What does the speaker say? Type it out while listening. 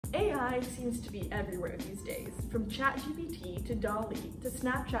AI seems to be everywhere these days, from ChatGPT to DALL-E to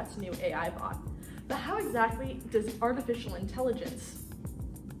Snapchat's new AI bot. But how exactly does artificial intelligence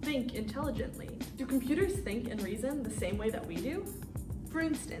think intelligently? Do computers think and reason the same way that we do? For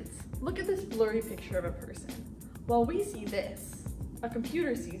instance, look at this blurry picture of a person. While we see this, a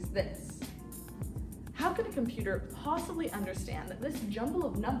computer sees this. How could a computer possibly understand that this jumble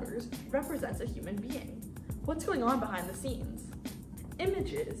of numbers represents a human being? What's going on behind the scenes?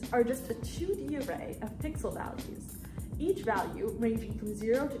 Images are just a 2D array of pixel values, each value ranging from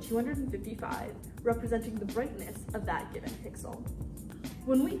 0 to 255, representing the brightness of that given pixel.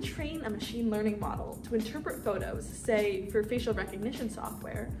 When we train a machine learning model to interpret photos, say for facial recognition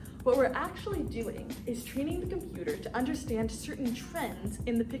software, what we're actually doing is training the computer to understand certain trends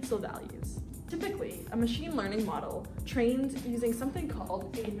in the pixel values. Typically, a machine learning model trains using something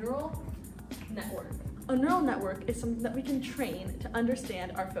called a neural network. A neural network is something that we can train to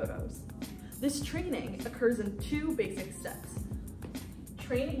understand our photos. This training occurs in two basic steps: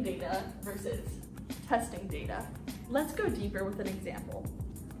 training data versus testing data. Let's go deeper with an example.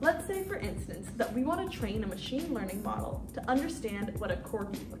 Let's say, for instance, that we want to train a machine learning model to understand what a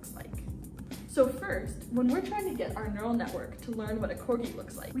corgi looks like. So first, when we're trying to get our neural network to learn what a corgi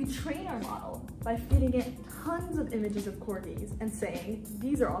looks like, we train our model by feeding it tons of images of corgis and saying,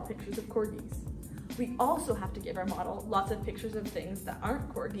 these are all pictures of corgis. We also have to give our model lots of pictures of things that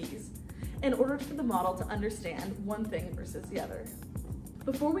aren't corgis in order for the model to understand one thing versus the other.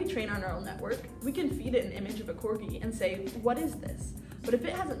 Before we train our neural network, we can feed it an image of a corgi and say, what is this? But if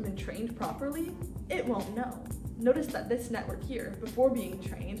it hasn't been trained properly, it won't know. Notice that this network here, before being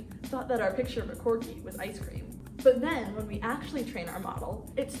trained, thought that our picture of a corgi was ice cream. But then, when we actually train our model,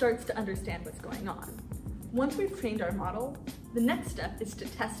 it starts to understand what's going on. Once we've trained our model, the next step is to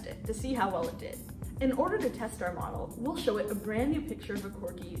test it to see how well it did. In order to test our model, we'll show it a brand new picture of a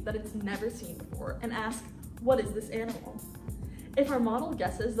corgi that it's never seen before and ask, what is this animal? If our model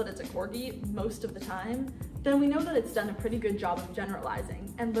guesses that it's a corgi most of the time, then we know that it's done a pretty good job of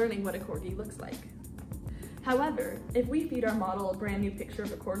generalizing and learning what a corgi looks like. However, if we feed our model a brand new picture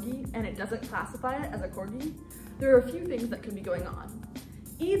of a corgi and it doesn't classify it as a corgi, there are a few things that could be going on.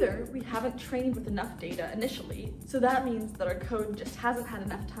 Either we haven't trained with enough data initially, so that means that our code just hasn't had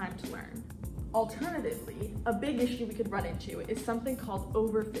enough time to learn. Alternatively, a big issue we could run into is something called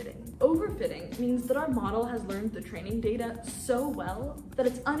overfitting. Overfitting means that our model has learned the training data so well that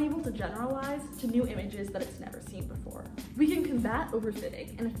it's unable to generalize to new images that it's never seen before. We can combat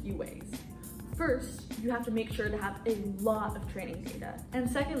overfitting in a few ways. First, you have to make sure to have a lot of training data. And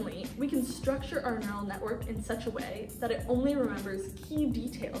secondly, we can structure our neural network in such a way that it only remembers key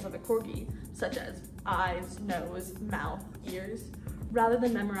details of a corgi, such as eyes, nose, mouth, ears, rather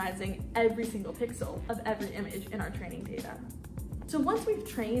than memorizing every single pixel of every image in our training data. So once we've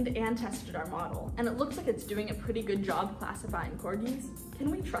trained and tested our model, and it looks like it's doing a pretty good job classifying corgis,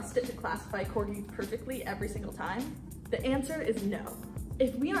 can we trust it to classify corgis perfectly every single time? The answer is no.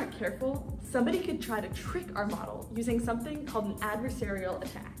 If we aren't careful, somebody could try to trick our model using something called an adversarial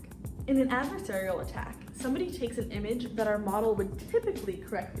attack. In an adversarial attack, somebody takes an image that our model would typically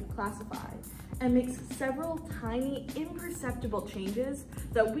correctly classify and makes several tiny, imperceptible changes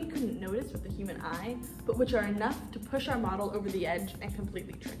that we couldn't notice with the human eye, but which are enough to push our model over the edge and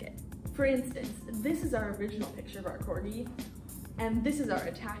completely trick it. For instance, this is our original picture of our corgi, and this is our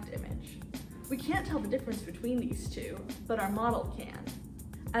attacked image. We can't tell the difference between these two, but our model can.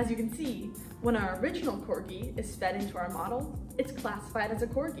 As you can see, when our original corgi is fed into our model, it's classified as a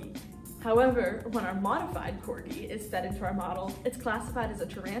corgi. However, when our modified corgi is fed into our model, it's classified as a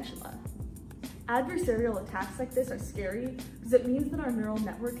tarantula. Adversarial attacks like this are scary because it means that our neural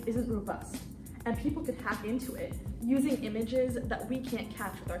network isn't robust, and people could hack into it using images that we can't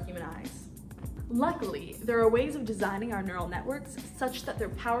catch with our human eyes. Luckily, there are ways of designing our neural networks such that they're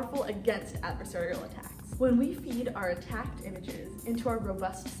powerful against adversarial attacks. When we feed our attacked images into our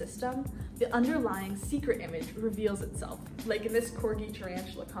robust system, the underlying secret image reveals itself, like in this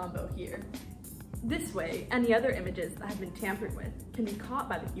corgi-tarantula combo here. This way, any other images that have been tampered with can be caught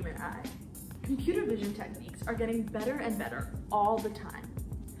by the human eye. Computer vision techniques are getting better and better all the time.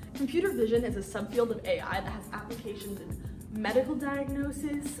 Computer vision is a subfield of AI that has applications in medical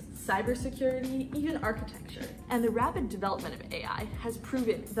diagnosis, cybersecurity, even architecture. And the rapid development of AI has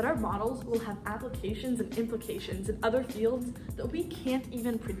proven that our models will have applications and implications in other fields that we can't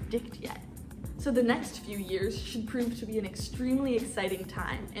even predict yet. So the next few years should prove to be an extremely exciting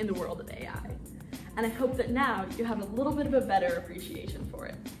time in the world of AI. And I hope that now you have a little bit of a better appreciation for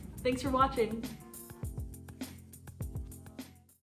it. Thanks for watching.